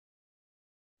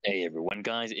Hey everyone,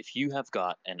 guys, if you have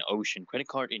got an Ocean credit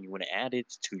card and you want to add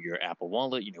it to your Apple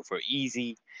Wallet, for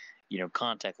easy,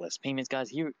 contactless payments, guys,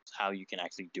 here's how you can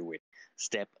actually do it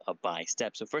step by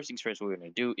step. So first things first, what we're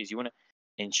going to do is you want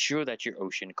to ensure that your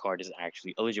Ocean card is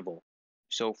actually eligible.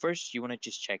 So first, you want to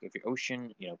just check if your Ocean,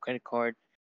 credit card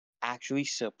actually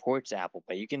supports Apple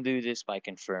Pay. You can do this by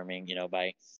confirming,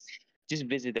 by just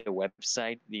visit the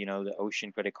website, the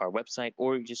Ocean credit card website,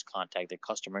 or just contact the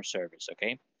customer service,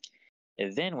 okay?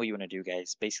 And then what you want to do,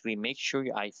 guys, basically make sure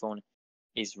your iPhone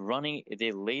is running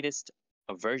the latest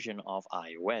version of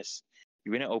iOS.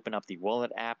 You're going to open up the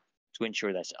Wallet app to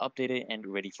ensure that's updated and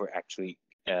ready for actually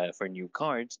for new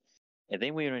cards. And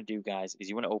then what you're going to do, guys, is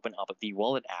you want to open up the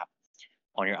Wallet app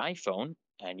on your iPhone,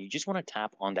 and you just want to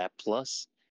tap on that plus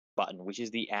button, which is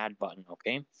the add button,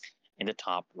 okay, in the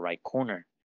top right corner.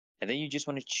 And then you just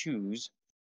want to choose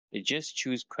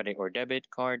credit or debit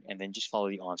card, and then just follow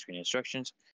the on-screen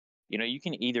instructions. You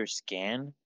can either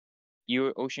scan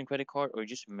your Ocean credit card or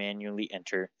just manually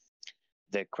enter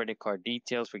the credit card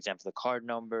details, for example, the card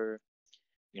number,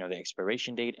 the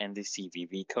expiration date, and the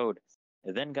CVV code.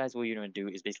 And then, guys, what you're going to do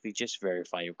is basically just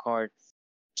verify your card.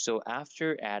 So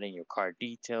after adding your card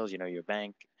details, your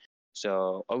bank,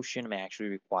 so Ocean may actually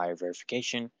require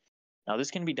verification. Now,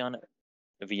 this can be done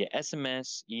via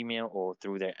SMS, email, or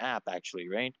through their app, actually,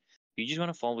 right? You just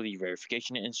want to follow the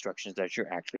verification instructions that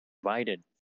you're actually provided.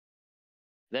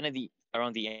 Then at the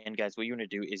around the end, guys, what you want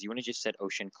to do is you want to just set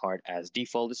Ocean Card as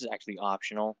default. This is actually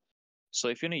optional. So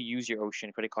if you want to use your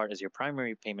Ocean credit card as your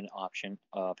primary payment option,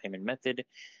 payment method,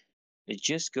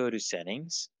 just go to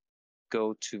settings,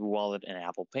 go to Wallet and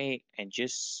Apple Pay, and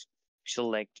just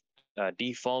select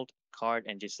default card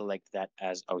and just select that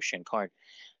as Ocean Card.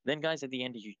 Then, guys, at the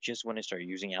end, you just want to start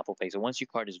using Apple Pay. So once your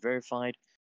card is verified,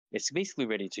 it's basically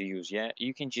ready to use. Yeah,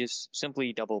 you can just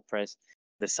simply double press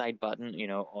the side button,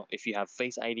 if you have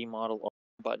Face ID model or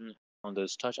button on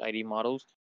those Touch ID models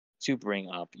to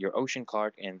bring up your Ocean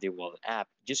card and the Wallet app.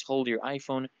 Just hold your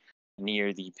iPhone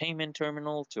near the payment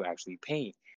terminal to actually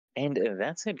pay. And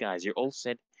that's it, guys. You're all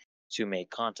set to make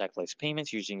contactless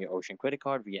payments using your Ocean credit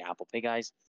card via Apple Pay,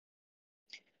 guys.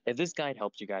 If this guide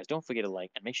helped you guys, don't forget to like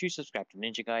and make sure you subscribe to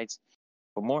Ninja Guides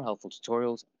for more helpful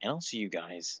tutorials, and I'll see you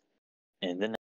guys in the next